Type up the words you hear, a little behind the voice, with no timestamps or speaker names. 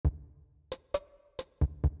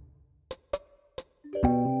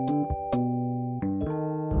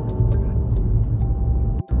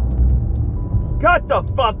the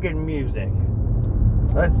fucking music.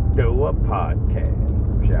 Let's do a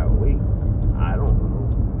podcast, shall we? I don't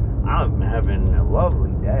know. I'm having a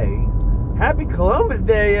lovely day. Happy Columbus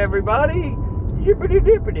Day, everybody! Yippity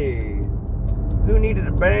dippity. Who needed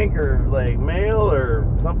a bank or like mail or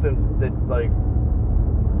something that like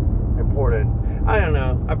important? I don't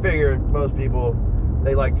know. I figure most people,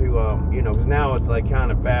 they like to, because now it's like kind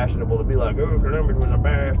of fashionable to be like, oh, Columbus was a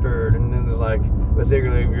bastard, and then it's like, but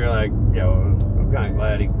secretly you're like, I'm kind of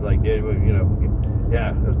glad he like did,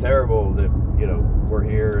 yeah, it was terrible that we're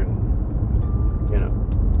here, and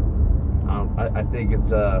I think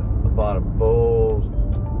it's a lot of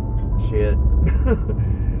bullshit.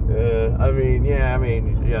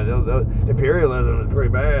 Imperialism is pretty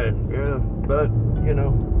bad, yeah, but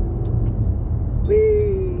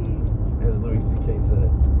as Louis C.K. said,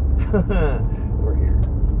 we're here.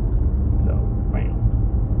 So, bam.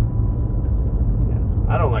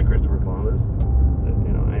 Yeah. I don't like Christopher Columbus. I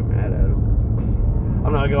ain't mad at him.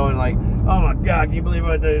 I'm not going like, oh my God, can you believe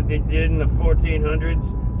what they did in the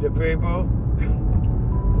 1400s to people?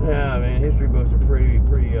 Yeah, man, history books are pretty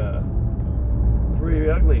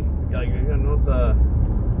ugly. Like, it's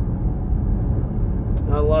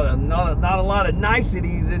not a lot of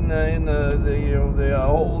niceties in the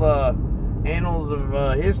whole annals of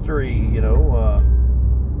history.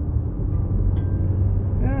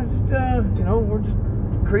 We're just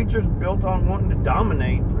creatures built on wanting to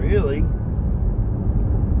dominate, really. I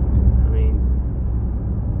mean,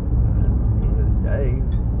 at the end of the day,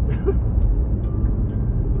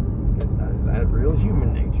 is that real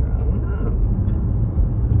human nature? I don't know.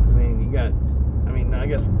 I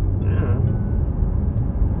guess.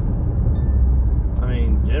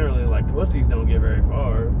 Generally, like, pussies don't get very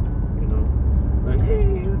far, Like,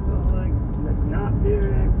 hey, let's not do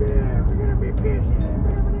that, we're gonna be pissy.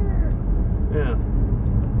 Yeah.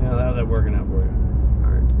 How's that working out for you?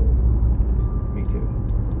 Alright, cool. Me too.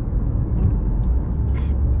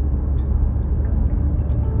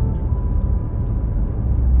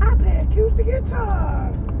 I play acoustic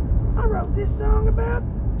guitar. I wrote this song about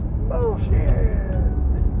bullshit.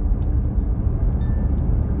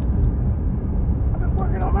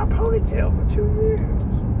 Working on my ponytail for 2 years.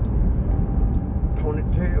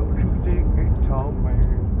 Ponytail, acoustic guitar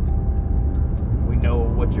man. We know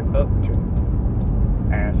what you're up to,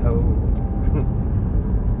 asshole.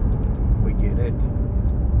 We get it.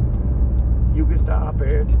 You can stop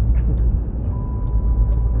it.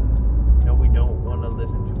 No, we don't want to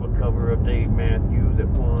listen to a cover of Dave Matthews at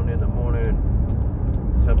 1 in the morning.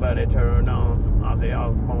 Somebody turn on some Ozzy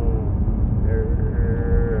Osbourne.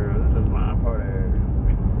 This is my party.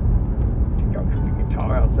 The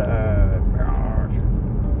guitar outside.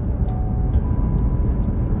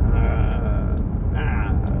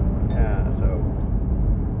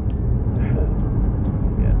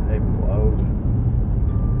 They blow.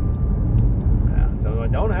 So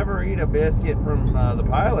don't ever eat a biscuit from the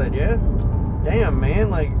pilot, yeah? Damn, man,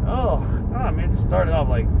 like, man, it just started off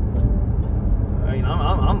like,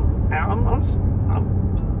 I'm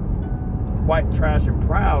white trash and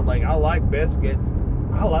proud. Like, I like biscuits.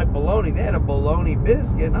 I like bologna. They had a bologna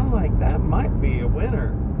biscuit, and I'm like, that might be a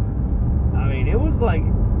winner. It was like,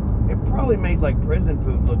 it probably made like prison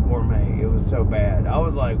food look gourmet. It was so bad. I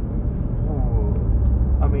was like, ooh.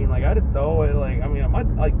 I'd throw it. I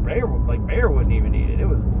might like Bear wouldn't even eat it. It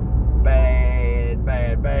was bad.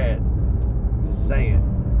 Just saying.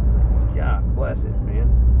 God bless it, man.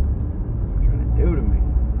 What are you trying to do to me?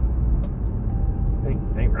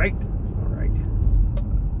 Ain't right.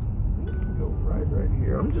 Right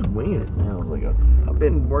here. I'm just winging it now. I've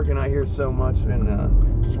been working out here so much in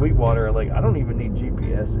Sweetwater. I don't even need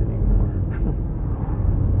GPS anymore.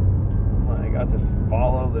 I just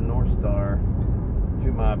follow the North Star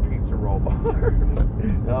to my pizza roll bar.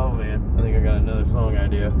 Oh man, I think I got another song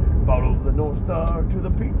idea. Follow the North Star to the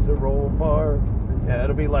pizza roll bar. Yeah,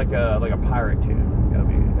 it'll be like a pirate tune. It'll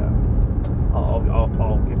be. I'll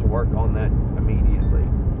get to work on that immediately.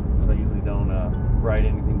 I usually don't write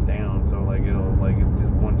anything down, so it's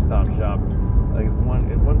just one-stop shop. It's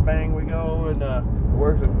one bang we go, and it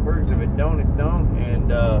works. If it don't, it don't.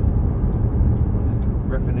 And we're just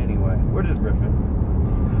riffing anyway. We're just riffing.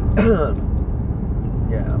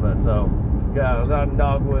 I was out in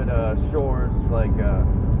Dogwood Shores,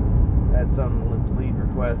 had some lead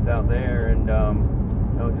requests out there, and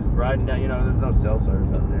just riding down. There's no cell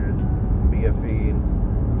service out there. It's BFE, and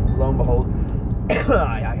lo and behold,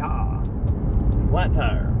 flat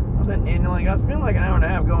tire. I spent like an hour and a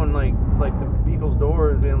half going like to people's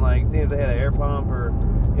doors, being like, seeing if they had an air pump or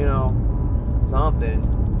something.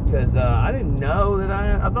 Because I didn't know that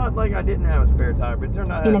I thought like I didn't have a spare tire, but it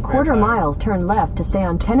turned out I had In a a spare quarter tire. mile, turn left to stay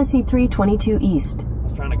on Tennessee 322 East. I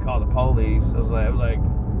was trying to call the police. I was like,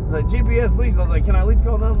 GPS, please. I was like, can I at least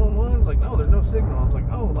call 911? I was like, no, there's no signal. I was like,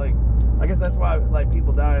 oh, like, I guess that's why like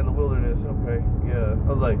people die in the wilderness. Okay, yeah.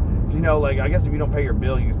 I was like, you know, like I guess if you don't pay your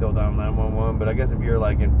bill, you can still dial 911. But I guess if you're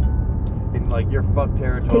like in like your fuck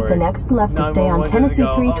territory, take the next left to stay on 911 Tennessee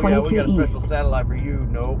doesn't go, 322 oh, yeah, we got a East. special satellite for you.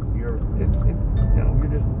 Nope, it's you know,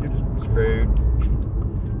 you're just screwed.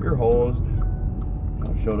 You're hosed.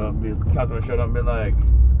 Customer showed up and be like,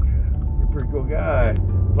 you're a pretty cool guy.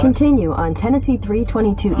 What? Continue on Tennessee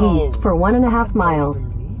 322 East for 1.5 miles. I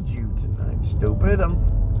need you tonight, stupid. I'm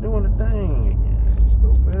doing a thing again,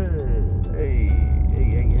 stupid. Hey.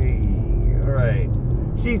 All right,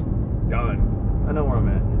 she's done. I know where I'm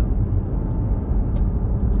at now.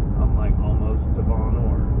 I'm like almost to Von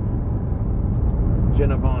Orr.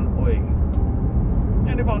 Jenna Von Oy.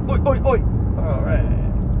 All right.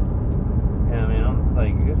 Yeah, man, I'm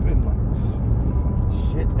like, it's been like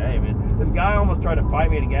shit day, man. This guy almost tried to fight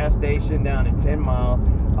me at a gas station down in 10 Mile.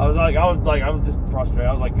 I was just frustrated.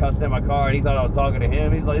 I was like cussing at my car, and he thought I was talking to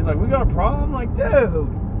him. He's like, we got a problem? I'm like, dude,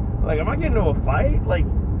 like, am I getting into a fight? Like,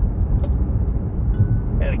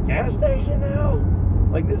 at a gas station now?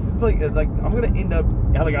 Like, this is like I'm gonna end up,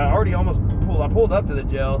 like, I pulled up to the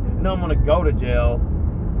jail, and now I'm gonna go to jail.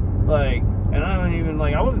 Like, and I don't even,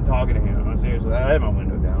 like, I wasn't talking to him. Seriously, I had my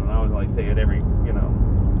window down, and I was like saying every, you know,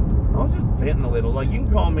 I was just venting a little. Like, you can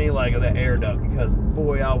call me like the air duct, because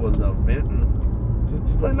boy, I was venting,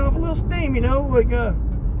 just letting off a little steam, you know, like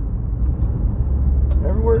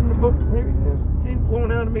every word in the book, maybe it came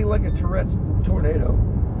flowing out of me like a Tourette's tornado.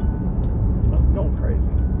 I'm going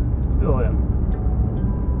crazy, still am.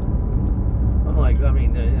 I'm like, I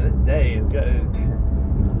mean, this day is good.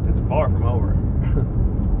 It's far from over.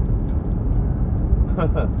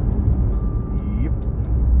 Yep.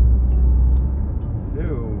 So,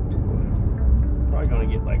 probably gonna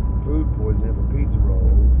get like food poisoning for pizza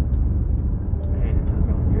rolls. Man, that's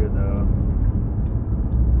gonna be good though.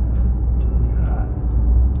 God.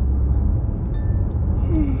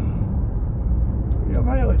 You know,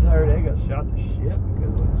 my entire day got shot to shit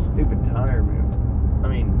because of the stupid tire move. I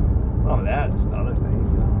mean, all that, just other things,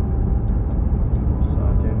 you know.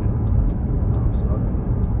 Sucking and I'm sucking.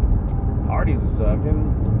 Hardy's was sucking.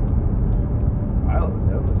 Pilot was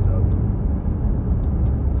definitely sucking.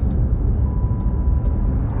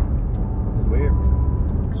 It was weird.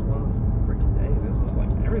 It's one of those freaking days. It was just like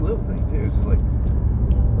every little thing too. It's just like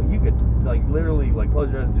you could like literally like close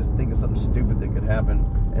your eyes and just think of something stupid that could happen,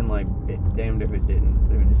 and like damned if it didn't.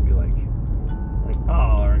 It would just be like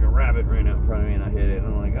oh, like a rabbit ran out in front of me and I hit it, and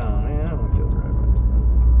I'm like, oh man, I don't want to kill the rabbit.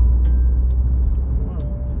 Well,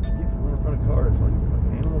 what you get from running in front of cars? Like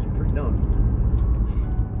animals are pretty dumb.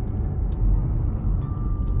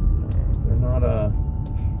 They're not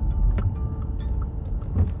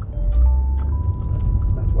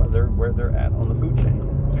that's why they're where they're at on the food chain.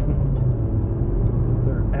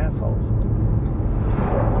 They're assholes.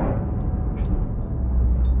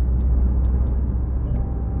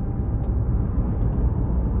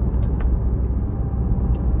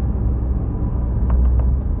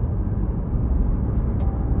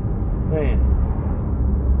 Man.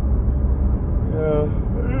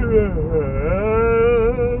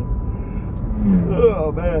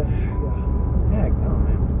 Oh man. Heck no,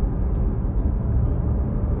 man.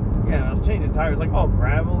 Yeah, I was changing tires like all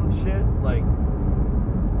gravel and shit. Like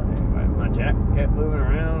my jack kept moving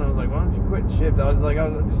around. I was like, why don't you quit and shift? I was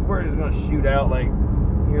just worried it was gonna shoot out. Like,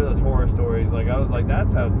 you hear those horror stories. Like, I was like,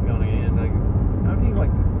 that's how it's gonna end. Like, how do you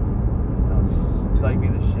like be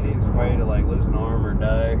the shittiest way to like lose an arm or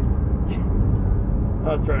die?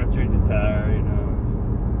 I was trying to change the tire, you know.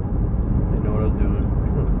 Didn't know what I was doing.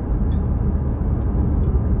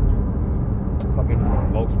 Fucking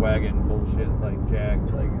Volkswagen bullshit, like jack.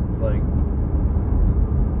 Like, it's like,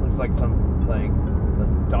 looks like some like the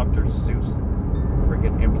Dr. Seuss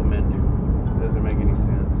freaking implement. Doesn't make any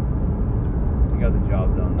sense. You got the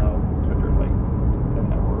job done though. After like an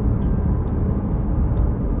hour.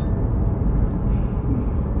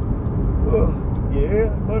 Yeah,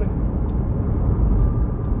 buddy.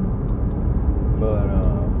 But, I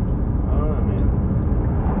don't know, man.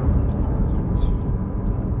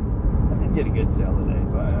 I did get a good sale today,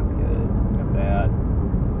 so that's good. Got that.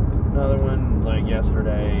 Another one, like,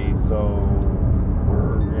 yesterday, so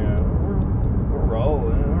we're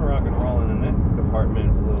rolling. We're rock and rolling in that department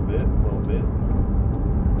a little bit.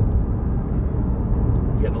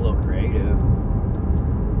 Getting a little creative.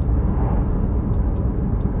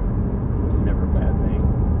 Which is never a bad thing.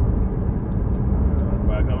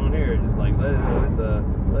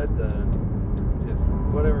 have to just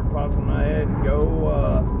whatever pops in my head, go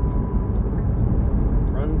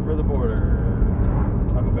run for the border.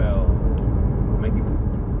 Taco Bell will make you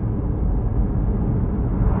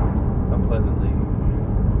unpleasantly.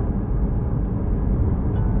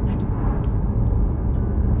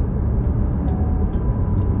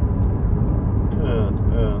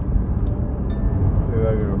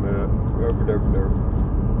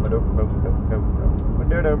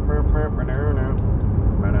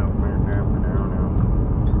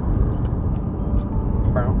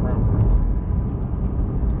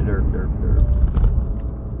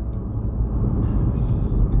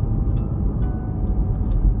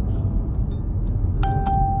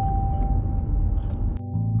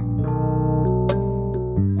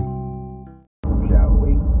 Shall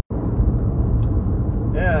we?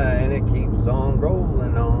 Yeah, and it keeps on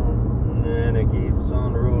rolling on, and it keeps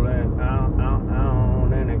on rolling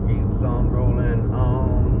on, and it keeps on rolling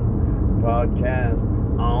on. Podcast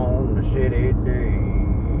on a shitty day.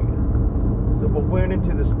 So I went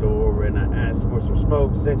into the store and I asked for some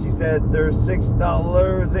smokes, and she said there's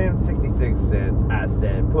 $6.66. I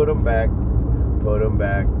said, put them back, put them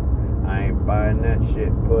back. I ain't buying that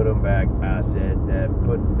shit, put them back. I said that,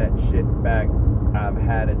 put that shit back. I've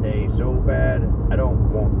had a day so bad, I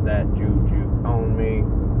don't want that juju on me.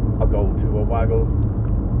 I'll go to a Waggles.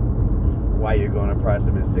 Why you're gonna price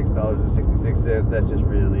them at $6.66? That's just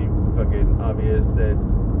really fucking obvious that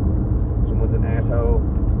someone's an asshole.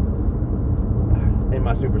 And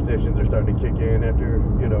my superstitions are starting to kick in after,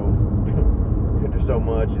 you know, after so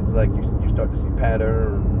much. It's like you start to see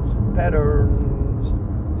patterns.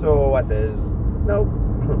 So I says, nope,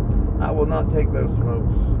 I will not take those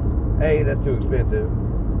smokes. A, that's too expensive.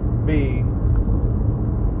 B,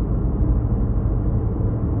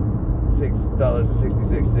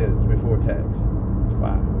 $6.66 before tax.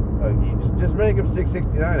 Wow. You just make them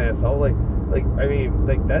 $6.69, asshole. Like I mean,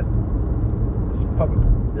 like that's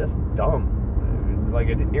dumb. Like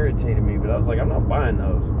it irritated me, but I was like, I'm not buying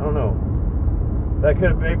those. I don't know. That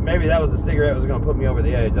could have maybe that was the cigarette that was gonna put me over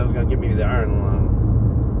the edge. That was gonna give me the iron lung.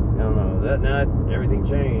 I don't know. That night, everything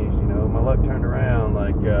changed. You know, my luck turned around.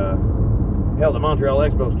 Like, hell, the Montreal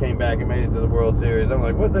Expos came back and made it to the World Series. I'm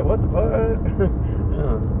like, what the fuck?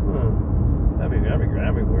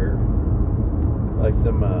 That'd be weird. Like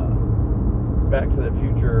some Back to the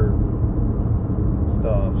Future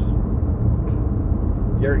stuffs.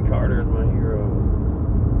 Gary Carter is my hero,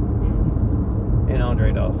 and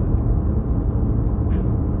Andre Dawson.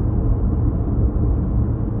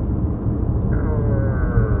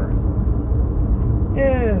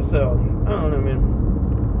 Yeah, so I don't know, man.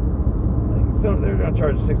 Like, so they're gonna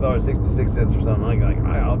charge $6.66 or something. Like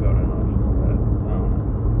I'll go to those. I don't know.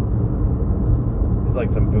 It's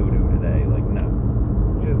like some voodoo today. Like no,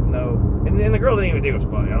 just no. And the girl didn't even think it was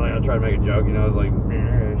funny. I tried to make a joke, you know. I was like,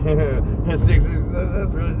 that's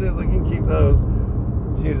really just like you can keep those.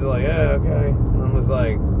 She was like, yeah, okay. And I was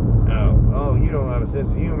like, oh, you don't have a sense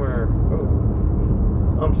of humor. Oh,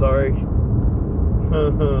 I'm sorry.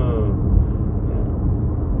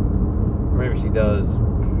 Maybe she does,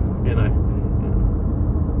 and I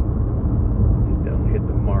just don't hit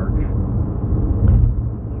the mark.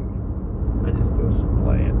 I just go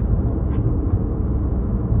splat.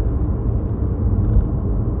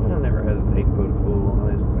 I never hesitate to put a fool on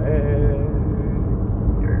his back.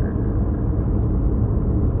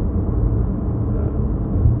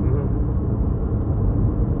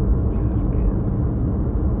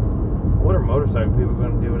 What are motorcycle people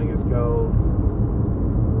going to do when it gets cold?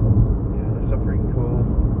 So freaking cool.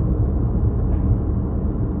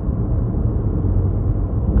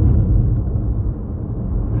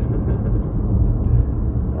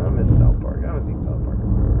 I miss South Park. I haven't seen South Park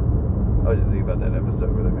in forever. I was just thinking about that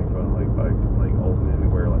episode where they make fun of like old men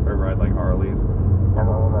who ride like Harleys.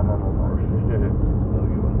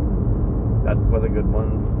 That was a good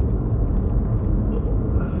one.